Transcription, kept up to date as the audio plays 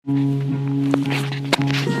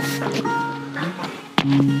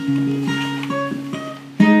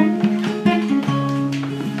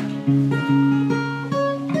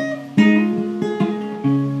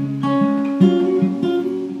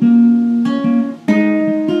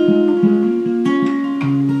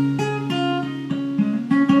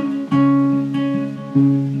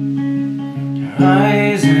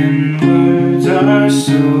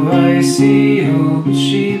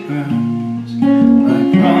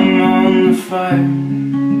fire,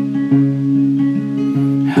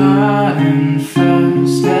 hot and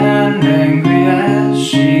fast and angry as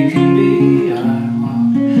she can be. I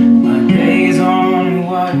walk my days on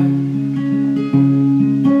wire.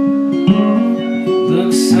 It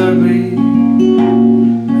looks ugly,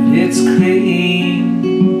 but it's clean.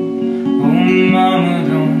 Oh mama,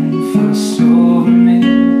 don't fuss over me.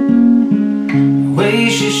 The way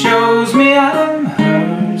she shows me I'm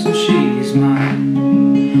hers and she's mine.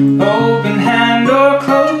 Open hand or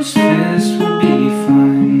closed fist would be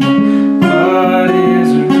fine. But is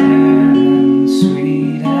her hair and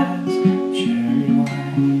sweet as cherry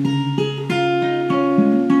wine.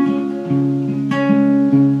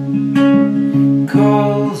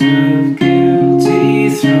 Calls of guilty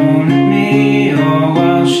thrown at me, or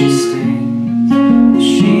while she stains the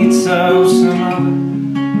sheets of some other,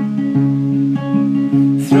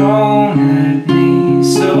 thrown at me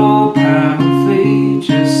so powerfully,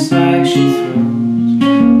 just like she throws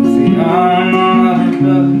with the arm of her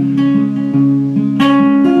brother.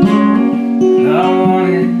 I want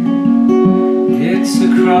it, it's a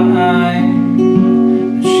crime,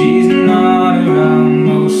 but she's not around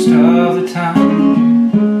most of the time.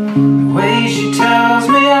 The way she tells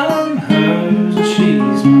me I'm hers and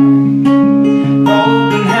she's mine.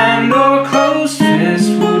 Open hand or closed fist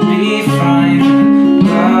would be fine.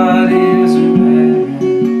 But is her hair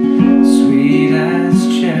sweet as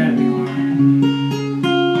cherry wine.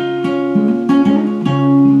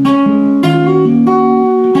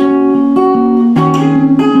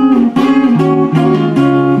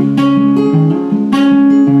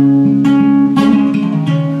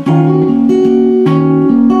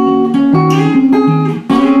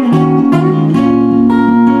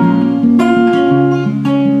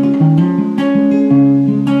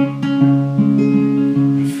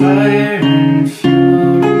 Fire and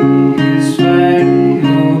fury is fiery,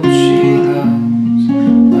 oh, but she loves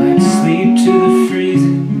like sleep to the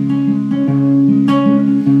freezing.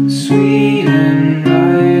 Sweet and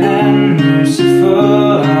right and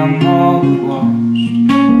merciful, I'm all but washed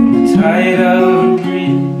in the tide of her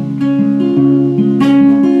breathing.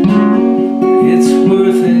 It's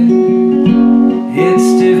worth it, it's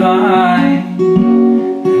divine,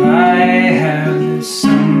 that I have this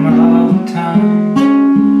some of the time.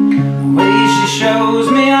 Shows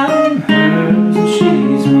me I'm hers and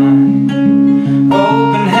she's mine.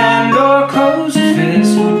 Open hand or closed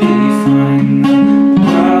fist would be fine.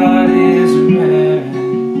 But is her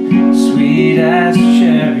hair sweet as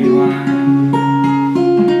cherry wine.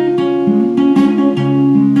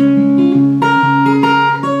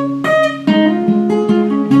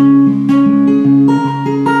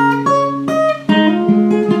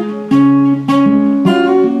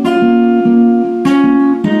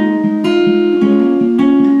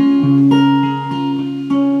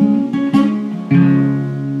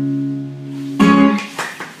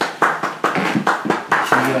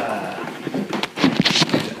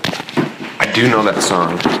 I do know that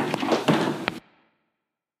song.